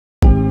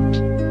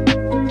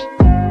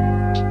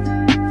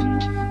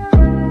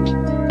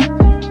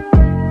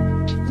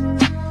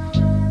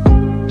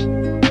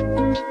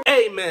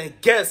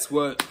guess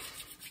what?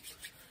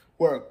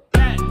 We're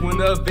back when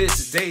the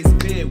bitch days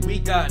bit. We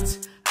got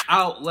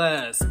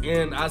Outlast,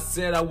 and I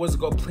said I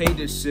wasn't gonna play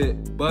this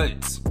shit,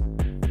 but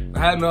I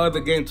had no other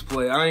game to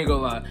play. I ain't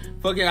gonna lie.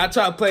 Fucking, I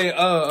tried to play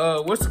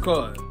what's it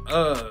called?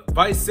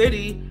 Vice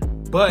City,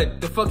 but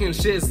the fucking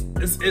shit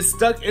is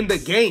stuck in the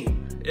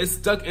game. It's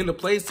stuck in the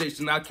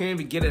PlayStation. I can't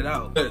even get it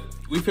out. But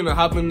we finna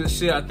hop in this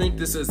shit. I think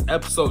this is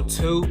episode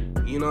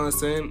 2. You know what I'm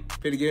saying?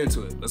 Finna get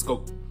into it. Let's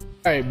go.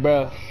 Alright,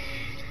 bro.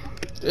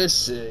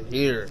 This shit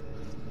here.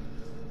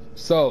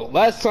 So,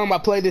 last time I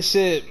played this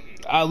shit,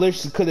 I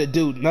literally couldn't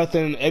do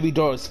nothing. Every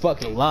door was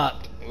fucking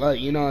locked. Like,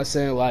 you know what I'm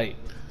saying? Like,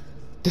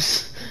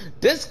 this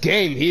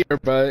game here,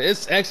 bro,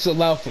 it's extra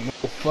loud for no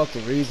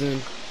fucking reason.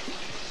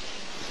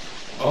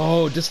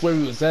 Oh, just where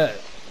we was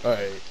at.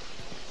 Alright.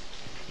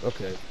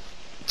 Okay.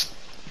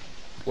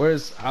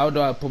 How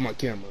do I put my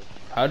camera?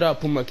 How do I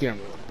put my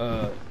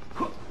camera?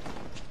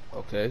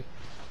 Okay.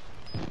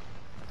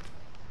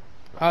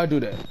 How do I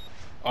do that?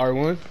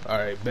 R1?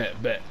 Alright,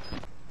 bet.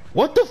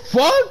 What the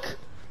fuck?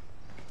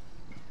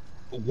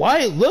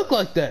 Why it look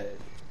like that?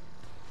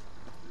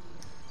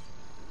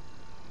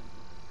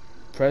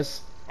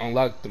 Press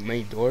unlock the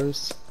main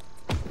doors.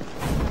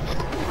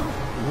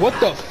 What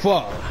the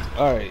fuck?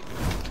 Alright.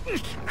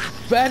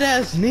 Fat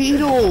ass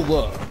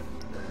needle!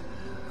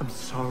 I'm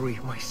sorry,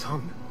 my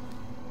son.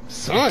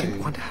 Son? I didn't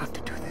want to have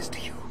to do this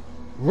to you.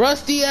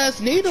 Rusty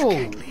ass needle!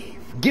 You can't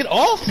leave. Get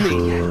off me!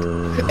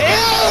 Ew!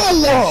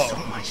 There's so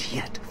much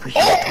yet for you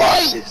oh to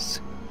my! this.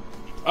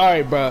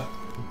 Alright, bruh.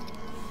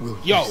 Will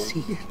Yo, you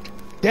see it?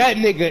 that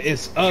nigga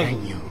is ugly.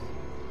 Can you?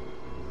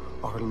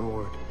 Our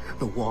Lord,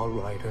 the Wall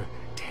Rider,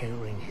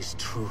 tearing his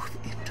truth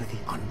into the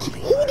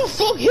unbeliever. Who the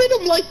fuck hit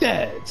him like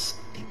that?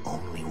 The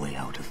only way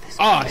out of this.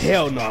 Oh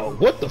hell no!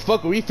 What the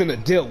fuck are we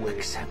finna deal with?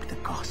 Accept the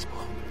gospel.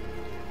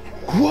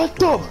 What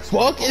the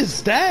fuck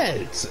is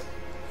that?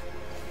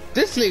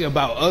 This nigga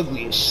about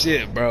ugly as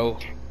shit, bro.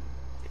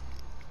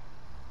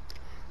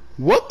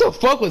 What the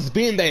fuck was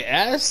being their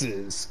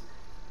asses?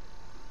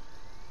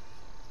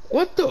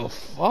 What the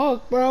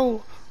fuck,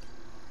 bro?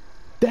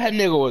 That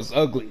nigga was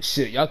ugly as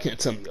shit. Y'all can't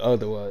tell me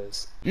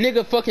otherwise.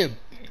 Nigga fucking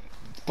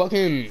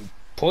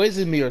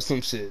poisoned me or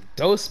some shit.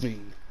 Dosed me.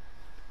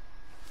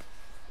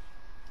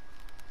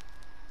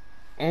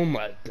 Oh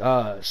my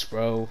gosh,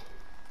 bro.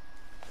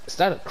 Is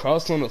that a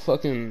cross on the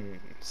fucking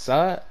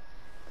side?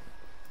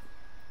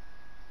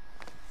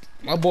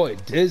 My boy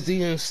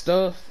dizzy and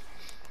stuff.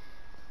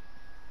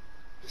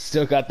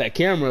 Still got that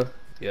camera.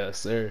 Yes,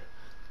 sir.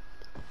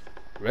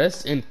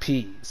 Rest in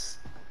peace.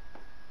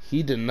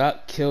 He did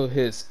not kill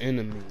his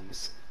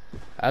enemies.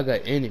 I got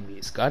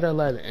enemies. Got a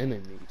lot of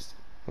enemies.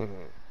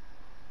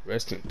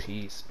 Rest in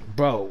peace.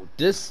 Bro,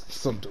 this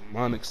some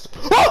demonic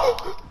stuff.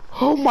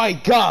 Oh my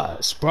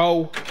gosh,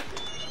 bro.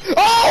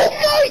 Oh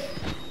my...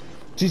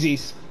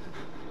 GG's.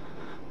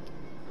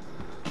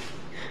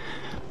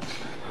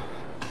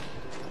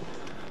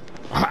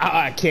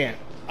 I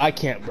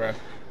can't, bro.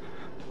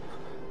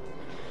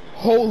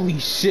 Holy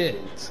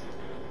shit.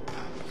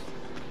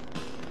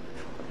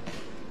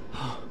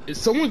 Is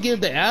someone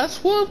getting their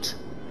ass whooped?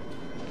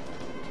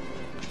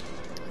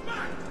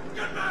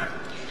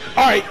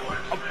 Alright,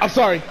 I'm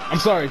sorry.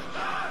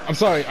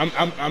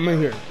 I'm in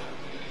here.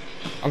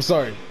 I'm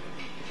sorry.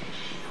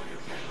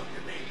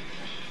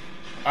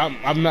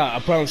 I'm not. I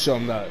promise you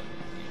I'm not.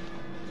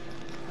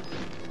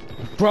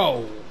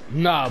 Bro,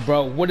 nah,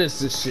 bro. What is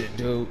this shit,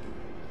 dude?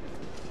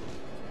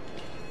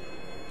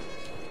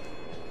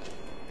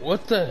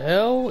 What the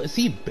hell? Is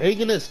he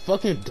banging his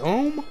fucking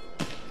dome?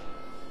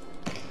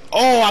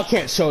 Oh, I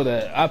can't show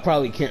that. I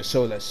probably can't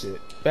show that shit.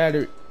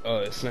 Battery.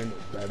 It's not no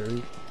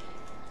battery.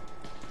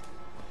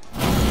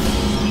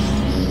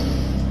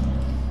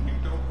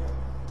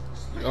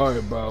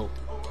 Alright, bro.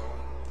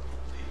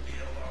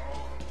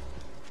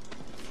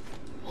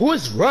 Who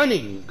is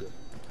running?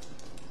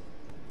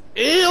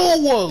 Ew!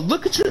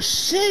 Look at your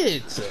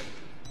shit!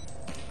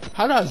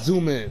 How do I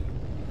zoom in?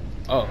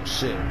 Oh,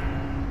 shit.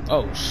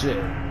 Oh,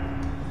 shit.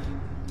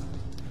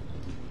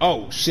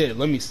 Oh, shit.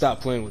 Let me stop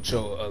playing with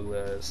your ugly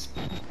ass.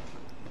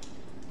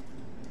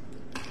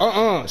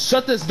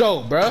 Shut this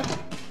door, bruh.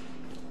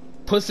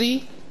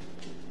 Pussy.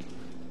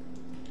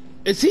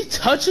 Is he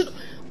touching?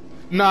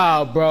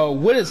 Nah, bro.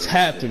 What is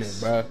happening,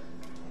 bruh?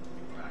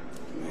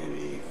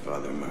 Maybe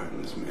Father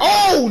Martin's married.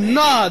 Oh,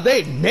 nah.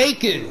 They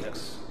naked.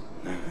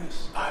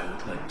 Nice. I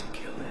would like to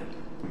kill him.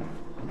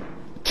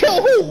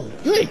 Kill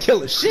who? You ain't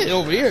killing shit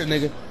over here,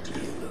 nigga. Do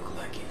you look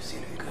like you've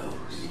seen a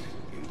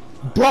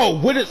ghost? Bro,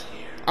 what is...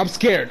 I'm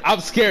scared. I'm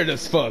scared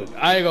as fuck.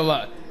 I ain't gonna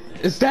lie.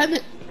 Is that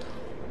it?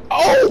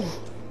 Oh!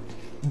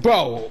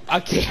 Bro, I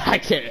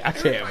can't,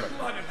 bro.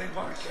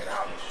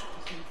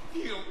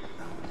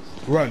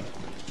 Run.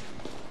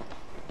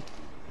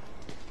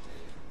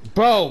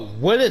 Bro,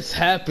 what is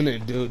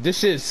happening, dude? This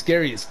shit is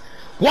scary as...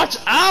 Watch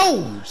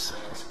out!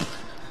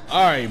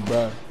 Alright,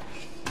 bro.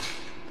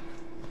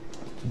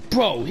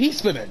 Bro, he's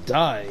finna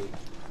die.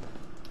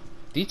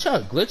 Did he try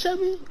to glitch at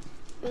me?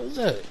 What was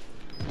that?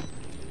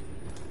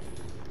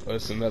 Oh,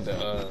 it's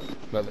another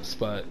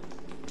spot.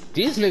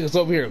 These niggas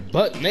over here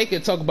butt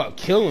naked talk about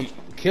killing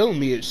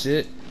me and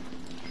shit.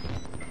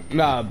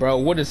 Nah, bro,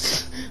 what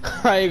is...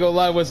 I ain't gonna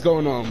lie, what's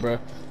going on, bro?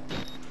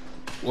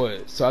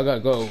 What? So I gotta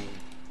go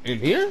in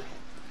here?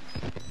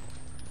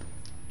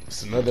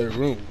 It's another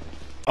room.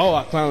 Oh,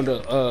 I found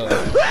a,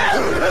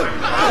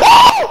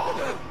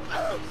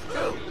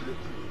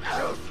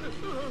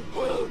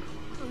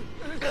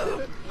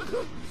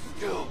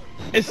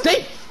 It's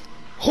they...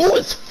 Who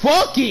is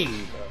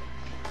fucking?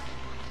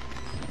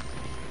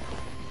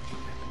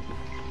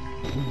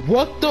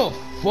 What the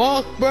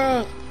fuck,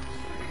 bro?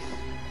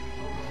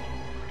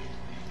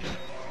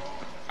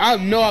 I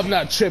know I'm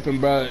not tripping,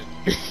 bro.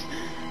 It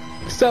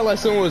sounded like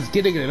someone was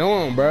getting it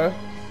on, bro.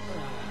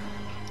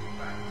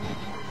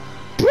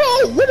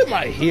 Bro, what am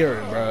I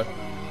hearing, bro?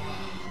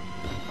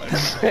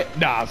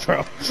 Nah,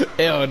 bro.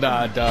 Hell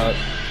nah, dog.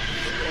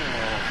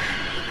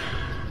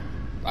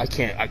 I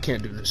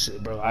can't do this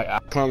shit, bro. I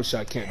promise you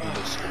I can't do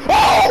this shit.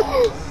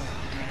 Oh!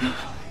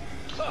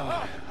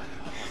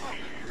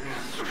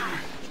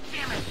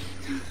 Damn it!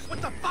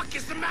 What the fuck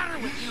is the matter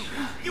with you?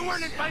 You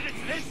weren't invited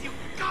to this, you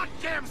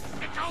goddamn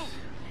sicko!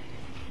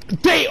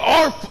 They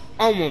are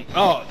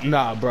oh,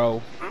 nah,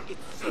 bro.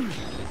 It's sick.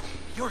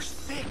 You're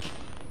sick.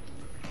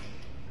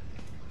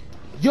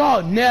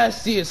 Y'all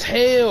nasty as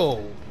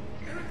hell.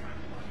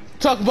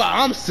 Talk about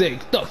I'm sick.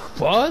 The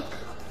fuck?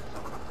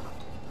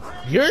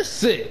 You're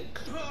sick.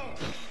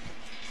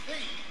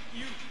 Hey,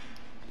 you...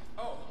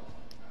 Oh,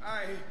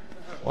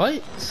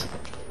 What?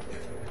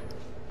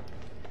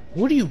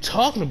 What are you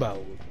talking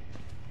about?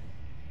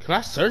 Can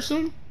I search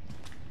him?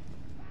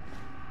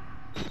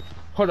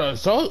 Hold on,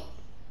 so...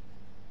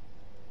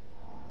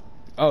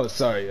 Oh,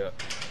 sorry,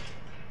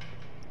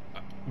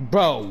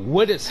 bro,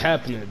 what is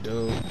happening,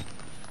 dude?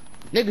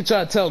 Nigga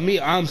try to tell me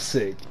I'm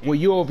sick when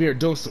you over here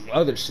doing some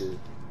other shit.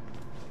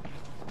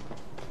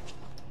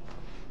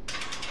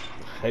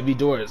 Heavy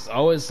door is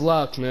always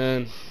locked,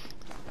 man.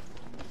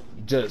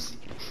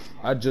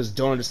 I just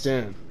don't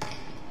understand.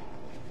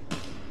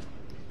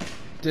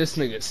 This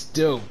nigga's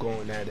still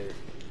going at it.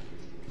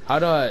 How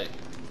do I...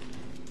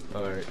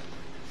 Alright.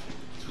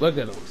 Look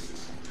at him.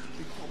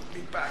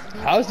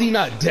 How's he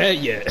not dead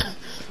yet?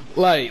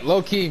 Like,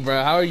 low key,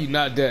 bro. How are you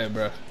not dead,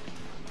 bro?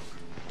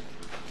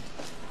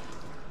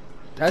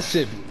 That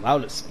shit be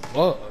loud as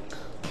fuck.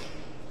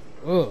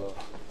 Ugh.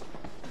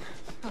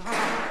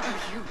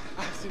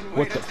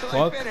 What the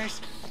fuck?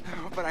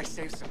 But I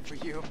saved some for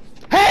you.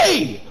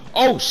 Hey!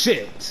 Oh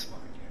shit!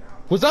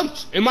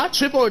 Am I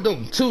tripping or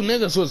them two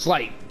niggas was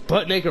like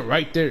butt naked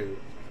right there?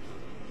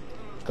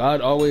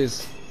 God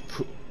always...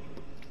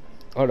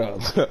 Hold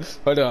on.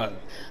 Hold on.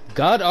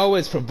 God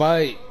always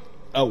provide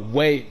a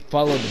way,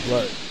 follow the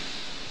blood.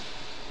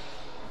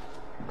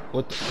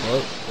 What the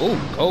fuck?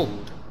 Oh,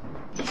 gold.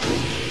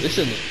 This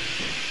shouldn't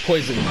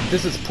poison.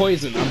 This is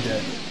poison. I'm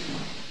dead.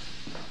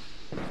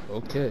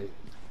 Okay.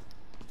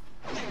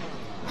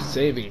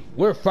 Saving.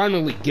 We're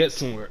finally getting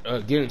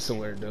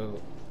somewhere,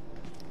 dude.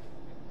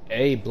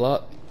 A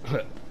block.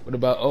 What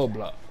about O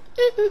block?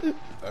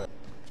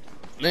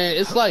 Man,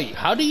 it's like,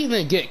 how do you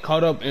even get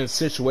caught up in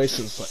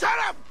situations like... Shut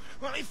up!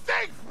 Let me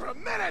think for a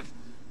minute!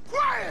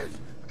 Quiet!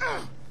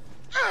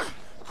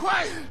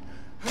 Quiet!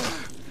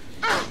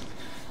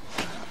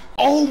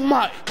 Oh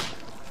my...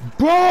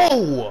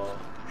 Bro!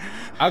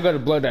 I gotta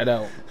blur that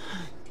out.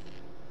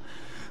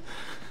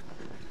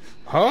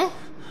 Huh?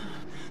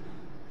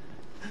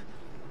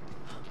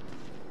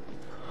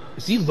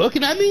 Is he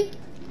looking at me?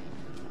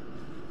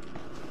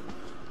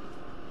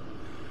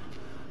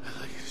 I'd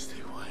like you to stay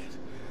quiet.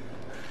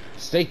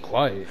 Stay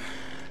quiet.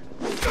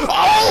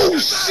 Oh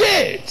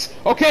shit!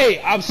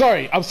 Okay, I'm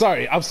sorry. I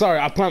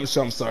promise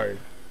you I'm sorry. I'd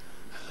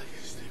like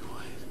you to stay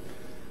quiet.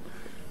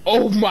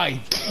 Oh my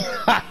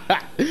god.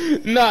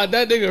 Nah,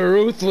 that nigga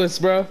ruthless,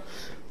 bro.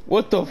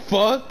 What the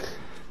fuck?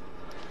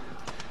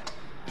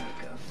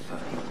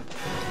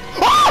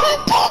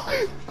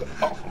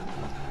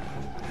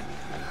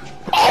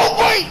 Oh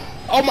wait!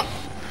 Oh my!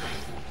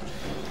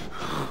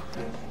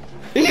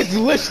 He's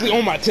literally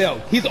on my tail.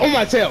 He's on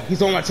my tail.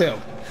 He's on my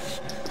tail.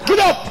 Get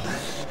up!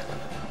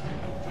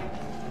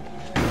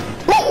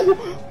 Oh!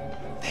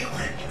 They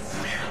weren't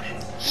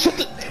experiments. Shut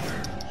the...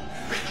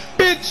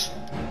 Bitch!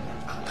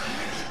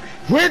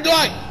 Where do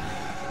I...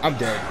 I'm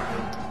dead.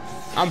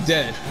 I'm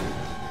dead.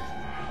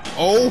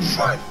 Oh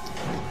my...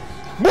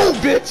 Move,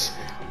 bitch!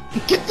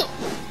 Get the...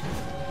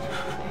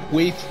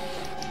 Weak.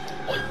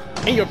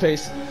 In your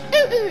face.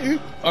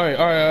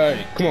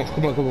 Alright. Come on.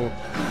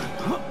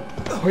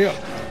 Hurry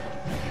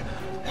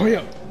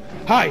up.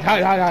 Hide.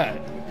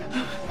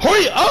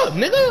 Hurry up,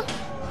 nigga!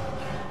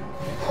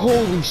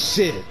 Holy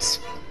shit.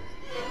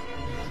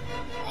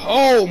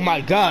 Oh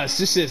my gosh,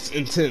 this shit's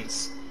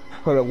intense.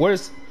 Hold on,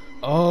 where's...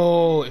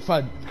 Oh, if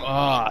I...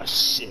 Ah,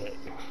 shit.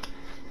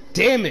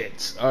 Damn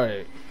it.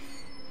 Alright.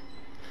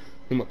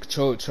 Get my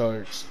controller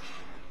charged.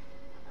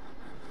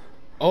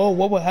 Oh,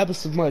 what would happen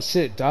if my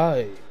shit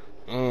died?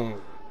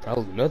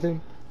 Probably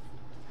nothing.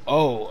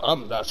 Oh,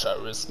 I'm not trying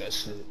to risk that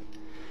shit.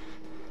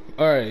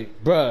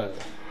 Alright, bruh.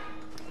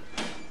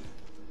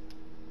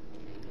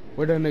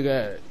 Where that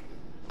nigga at?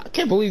 I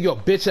can't believe your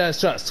bitch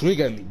ass tried to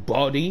swing at me,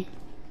 Baldy.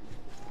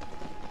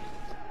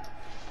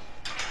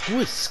 Who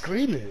is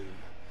screaming?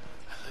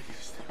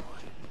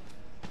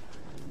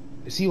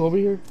 Is he over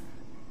here?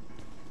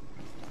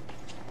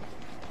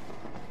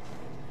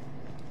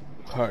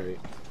 Alright.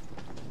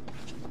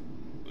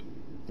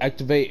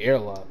 Activate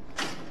airlock.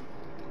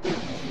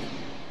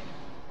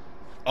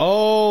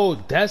 Oh,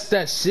 that's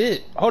that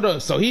shit. Hold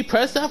on, so he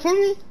pressed that for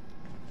me?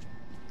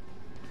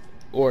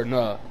 Or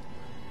nah?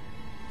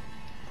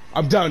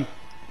 I'm done.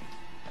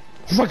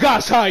 Oh my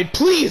gosh, hide,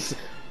 please!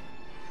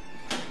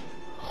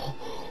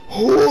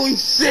 Holy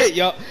shit,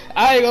 y'all.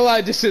 I ain't gonna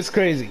lie, this shit's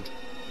crazy.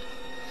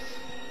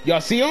 Y'all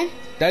see him?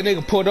 That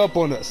nigga pulled up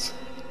on us.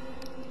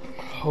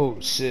 Oh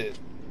shit.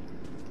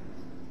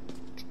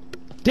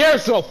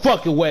 There's no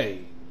fucking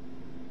way.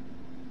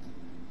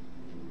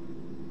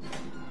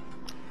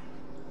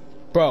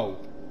 Bro.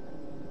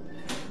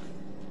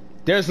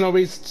 There's no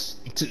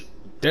reason to,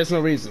 there's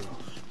no reason.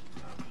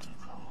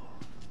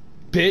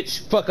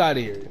 Bitch, fuck out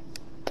of here.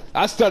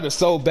 I started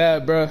so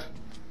bad, bro.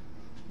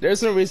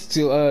 There's no reason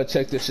to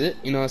check this shit,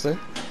 you know what I'm saying?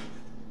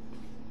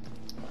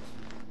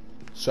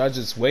 Should I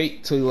just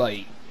wait till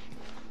like,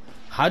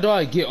 how do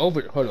I get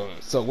over? Hold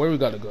on. So where we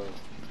gotta go?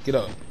 Get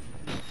up.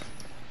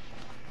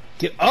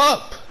 Get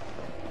up!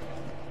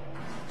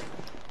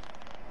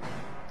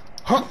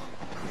 Huh?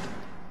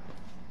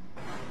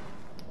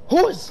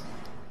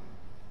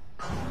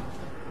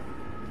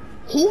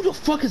 Who the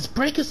fuck is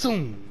breaking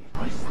some?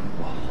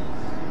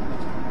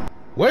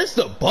 Where's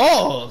the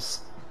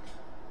balls?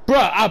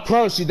 Bruh, I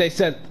promise you they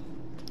said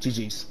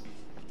GG's.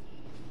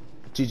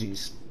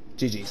 GG's.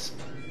 GG's.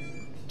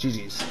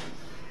 GG's.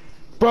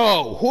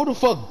 Bro, who the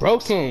fuck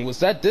broke some? Was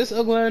that this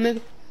ugly ass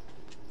nigga?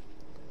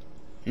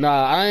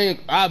 Nah,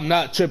 I'm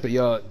not tripping,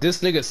 y'all.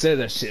 This nigga said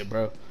that shit,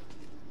 bro.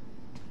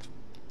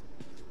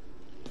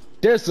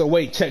 There's a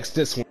way checks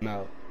this one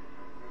out.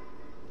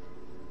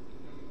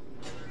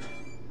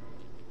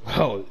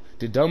 Oh,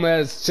 the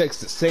dumbass checks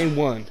the same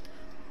one.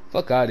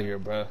 Fuck out of here,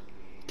 bro.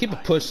 Keep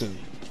it pushing.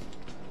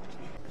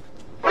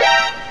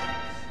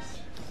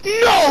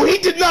 No, he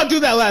did not do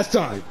that last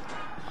time.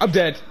 I'm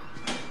dead.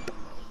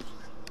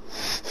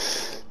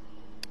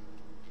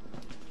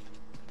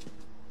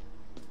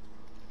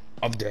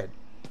 I'm dead.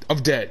 I'm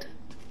dead.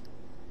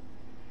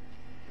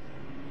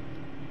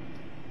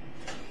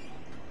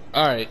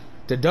 Alright.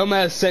 The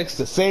dumbass checks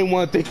the same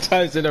one 3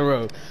 times in a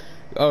row.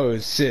 Oh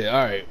shit.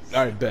 Alright.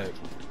 Alright, bet.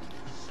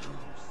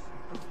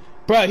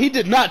 Bro, he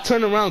did not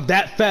turn around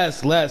that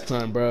fast last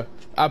time, bro.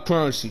 I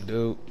promise you,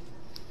 dude.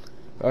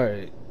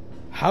 Alright.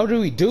 How do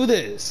we do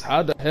this?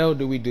 How the hell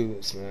do we do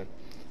this, man?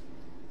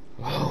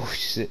 Oh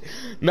shit.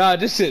 Nah,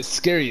 this shit's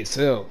scary as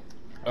hell.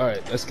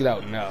 Alright, let's get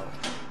out now.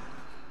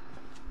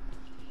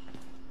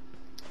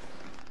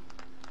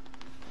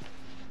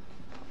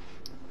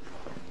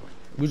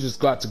 We just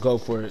got to go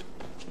for it.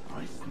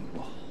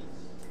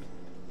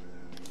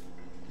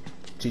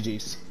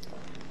 GG's.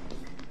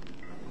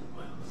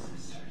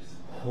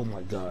 Oh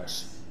my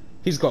gosh.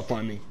 He's gonna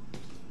find me.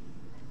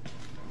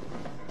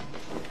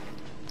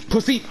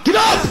 Pussy, get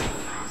up!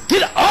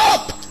 Get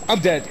up! I'm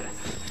dead.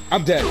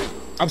 I'm dead.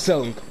 I'm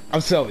selling.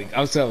 I'm selling.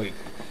 I'm selling.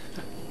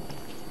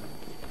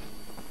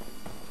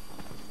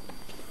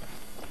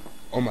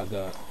 Oh my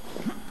god.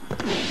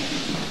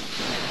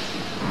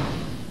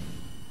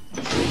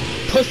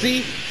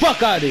 Pussy,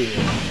 fuck out of here,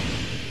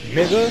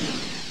 nigga.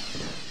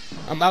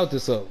 I'm out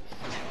this up.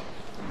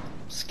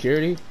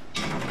 Security?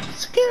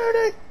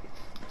 Security!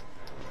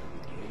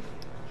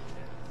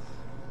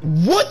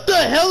 What the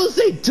hell is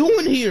they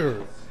doing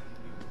here?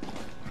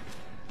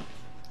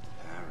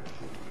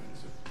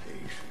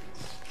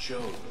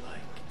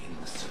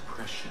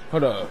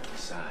 Hold up.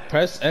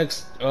 Press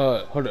X,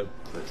 hold up.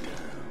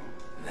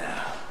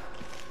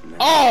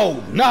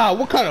 Oh, nah,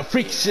 what kind of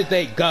freak shit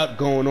they got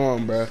going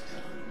on, bruh?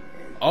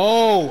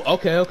 Oh,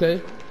 okay,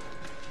 okay.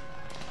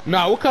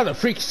 Nah, what kind of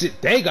freak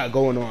shit they got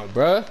going on,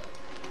 bruh?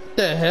 What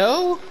the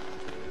hell?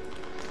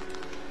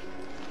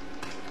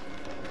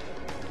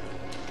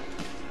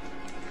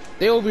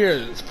 They over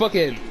here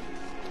fucking...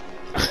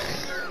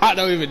 I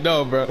don't even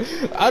know, bro.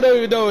 I don't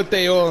even know what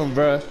they on,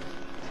 bro.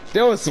 They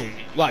on some,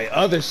 like,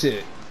 other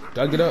shit.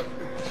 Do I get up?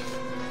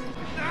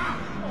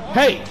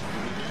 Hey!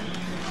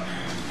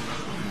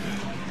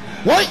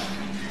 What?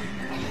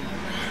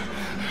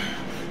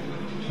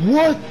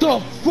 What the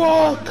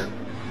fuck?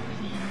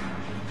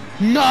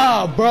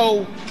 Nah,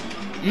 bro.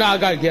 Nah, I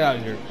gotta get out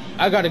of here.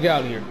 I gotta get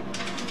out of here.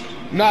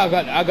 Nah,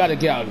 I gotta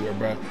get out of here,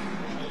 bro.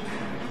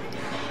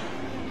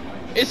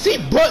 Is he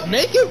butt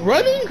naked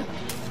running?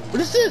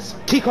 What is this?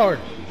 Key card.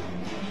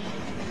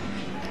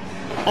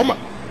 Oh my.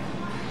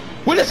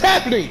 What is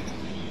happening?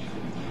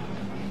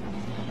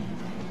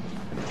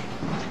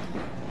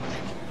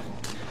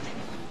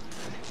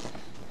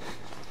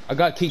 I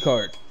got key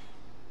card.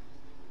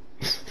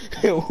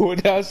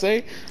 What did I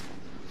say?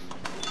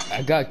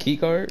 I got key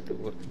card?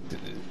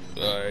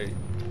 Alright.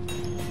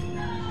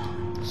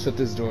 Shut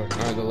this door. I'm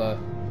not gonna lie.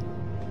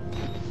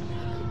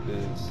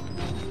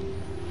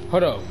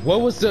 Hold up.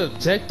 What was the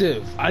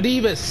objective? I didn't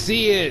even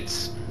see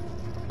it.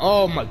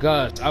 Oh my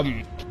gosh,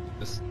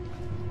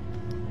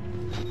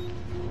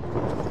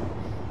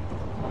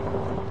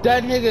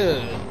 that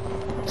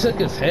nigga took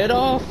his head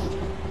off?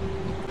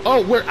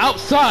 Oh, we're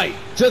outside!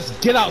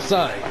 Just get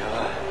outside!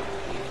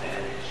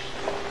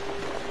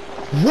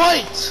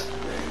 What?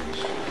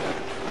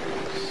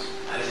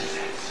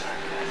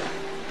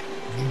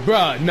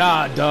 Bruh,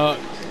 nah, dog.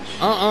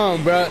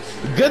 Bruh.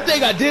 Good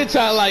thing I did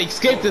try to, like,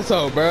 escape this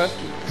hole, bruh.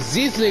 Cause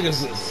these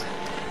niggas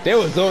they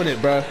was on it,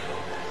 bruh.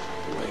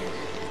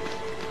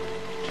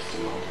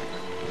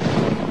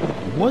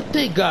 What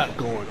they got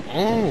going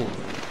on?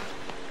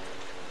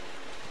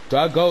 Do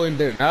I go in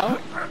there now?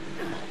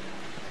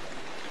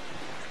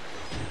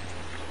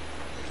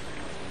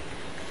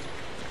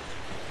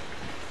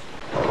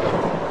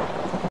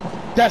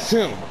 That's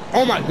him.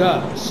 Oh my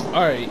gosh.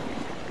 Alright.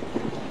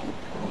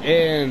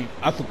 And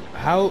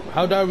how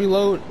do I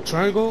reload?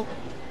 Triangle?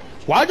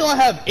 Why don't I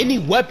have any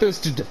weapons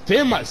to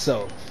defend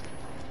myself?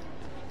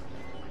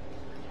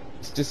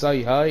 Is this how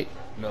you hide?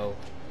 No.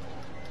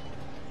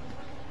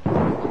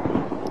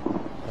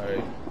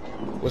 Alright.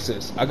 What's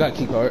this? I got a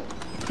key card.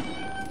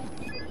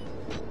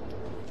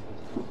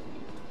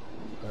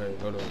 Alright,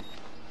 hold on.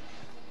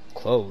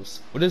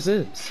 Close. What is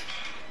this?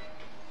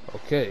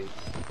 Okay.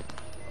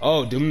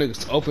 Oh, them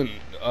niggas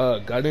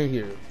got in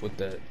here with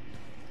that.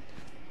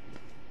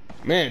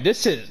 Man,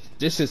 this is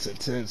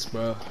intense,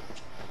 bro.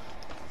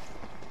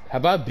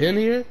 Have I been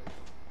here?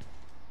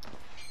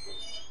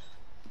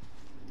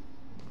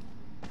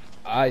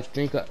 I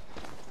think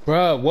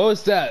bruh, what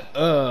was that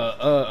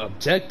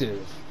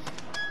objective?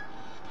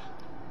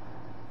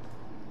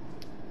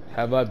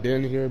 Have I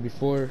been here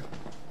before?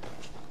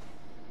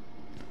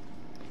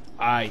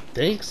 I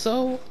think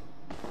so.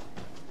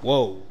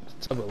 Whoa,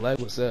 what type of lag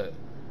was that?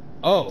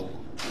 Oh.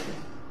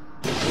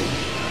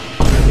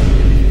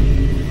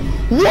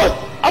 What?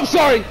 I'm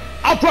sorry.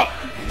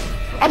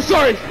 I'm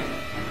sorry.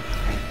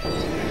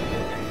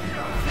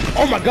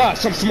 Oh my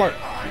gosh, I'm smart.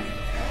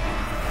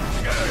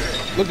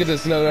 Look at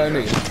this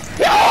nigga.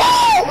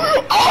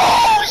 Oh!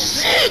 Oh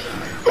shit!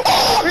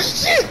 Oh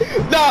shit!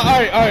 Nah,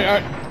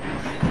 alright.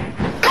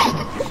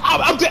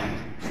 I'm dead.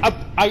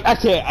 I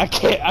can't.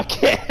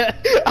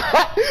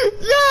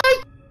 Nah.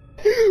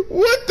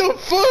 What the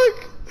fuck?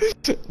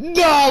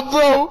 Nah,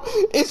 bro.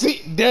 Is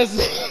he?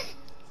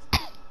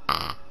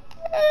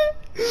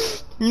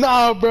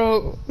 Nah,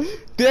 bro.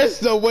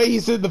 There's no way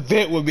he's in the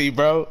vent with me,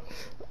 bro.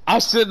 I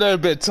shouldn't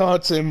have been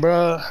taunting,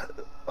 bro.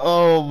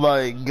 Oh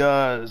my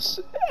gosh.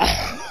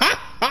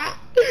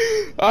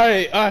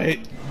 Alright.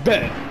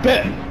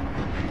 Bet.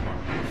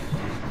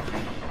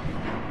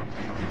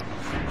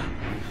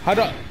 How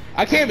do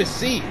I can't even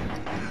see.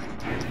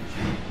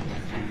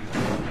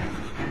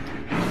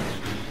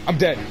 I'm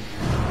dead.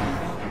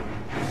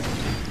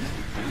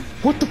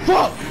 What the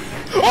fuck?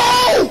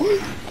 Oh!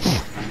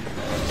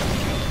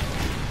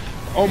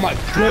 Oh my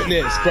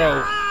goodness,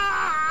 bro.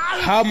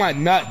 How am I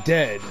not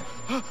dead?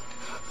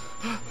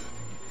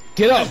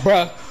 Get up,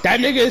 bro. That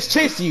nigga is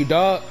chasing you,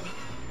 dog.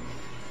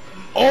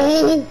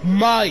 Oh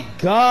my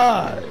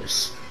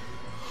gosh.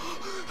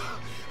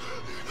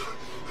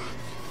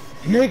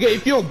 Nigga,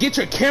 if you don't get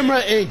your camera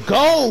and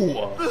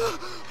go.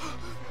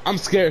 I'm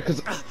scared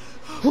because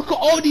look at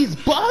all these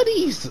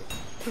bodies.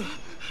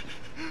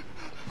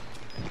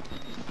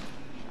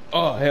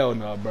 Oh, hell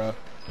no, bro.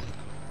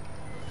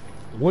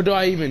 What do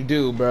I even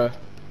do, bro?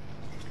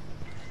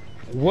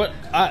 What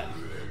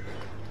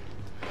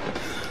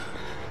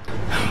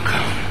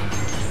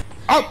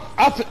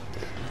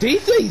do you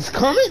think he's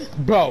coming?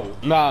 Bro,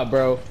 nah,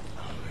 bro.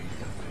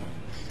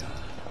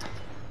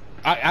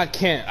 I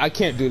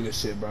can't do this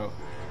shit, bro.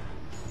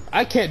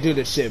 I can't do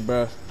this shit,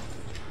 bro.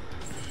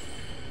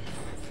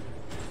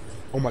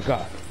 Oh my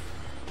god.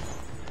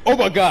 Oh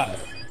my god.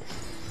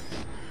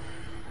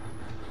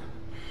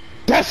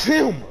 That's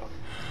him.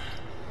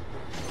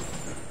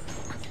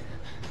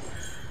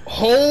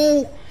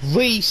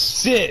 Holy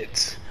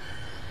shit.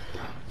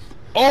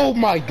 Oh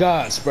my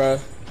gosh, bro.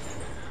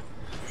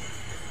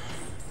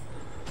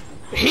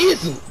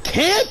 He's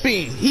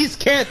camping. He's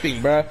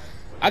camping, bro.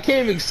 I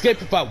can't even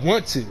escape if I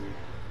want to.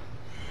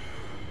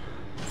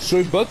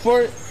 Should we book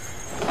for it?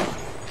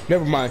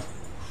 Never mind.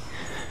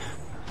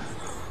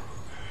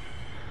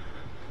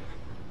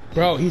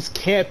 Bro, he's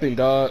camping,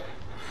 dog.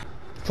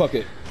 Fuck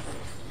it.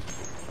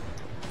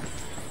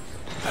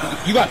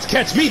 You got to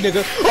catch me,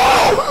 nigga.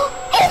 Oh!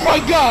 Oh my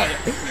god!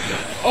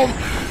 Oh,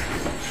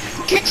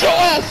 get your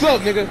ass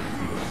up, nigga.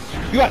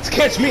 You got to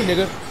catch me,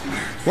 nigga.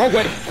 Wrong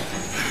way.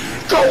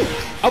 Go!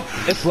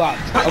 Oh, it's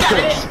locked. Of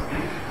course.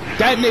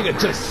 That nigga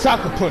just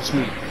sucker punched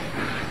me.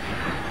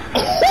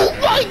 Oh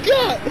my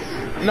god!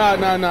 Nah,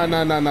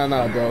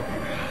 bro.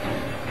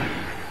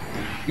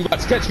 You got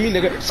to catch me,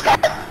 nigga.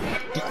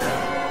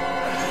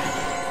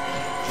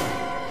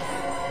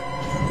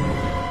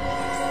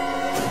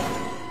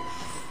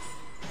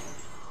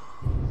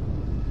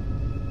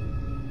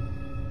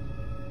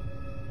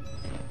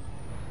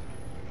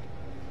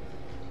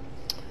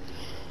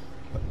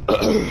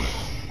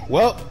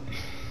 Well,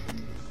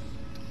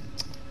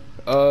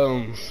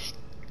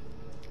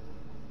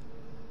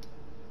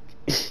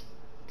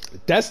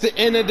 that's the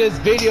end of this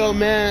video,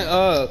 man.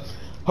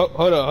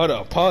 Hold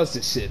on, pause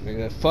this shit,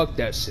 nigga. Fuck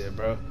that shit,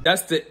 bro.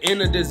 That's the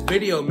end of this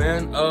video,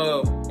 man.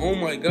 Oh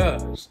my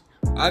gosh.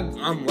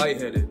 I'm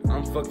lightheaded.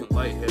 I'm fucking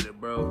lightheaded,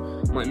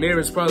 bro. My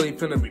neighbor's probably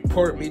finna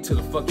report me to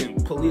the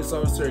fucking police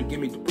officer and get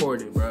me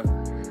deported, bro.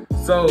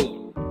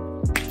 So,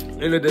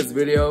 end of this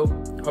video.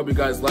 Hope you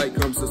guys like,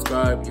 comment,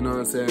 subscribe, you know what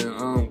I'm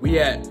saying? We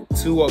at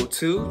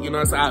 202, you know what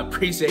I'm saying? I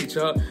appreciate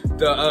y'all.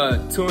 The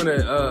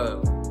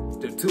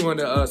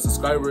 200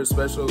 subscriber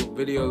special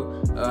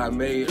video I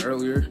made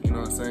earlier, you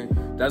know what I'm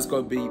saying? That's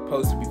gonna be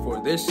posted before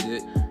this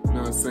shit, you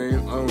know what I'm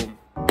saying?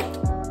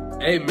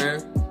 Hey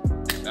man,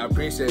 I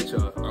appreciate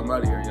y'all. I'm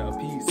out of here, y'all.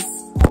 Peace.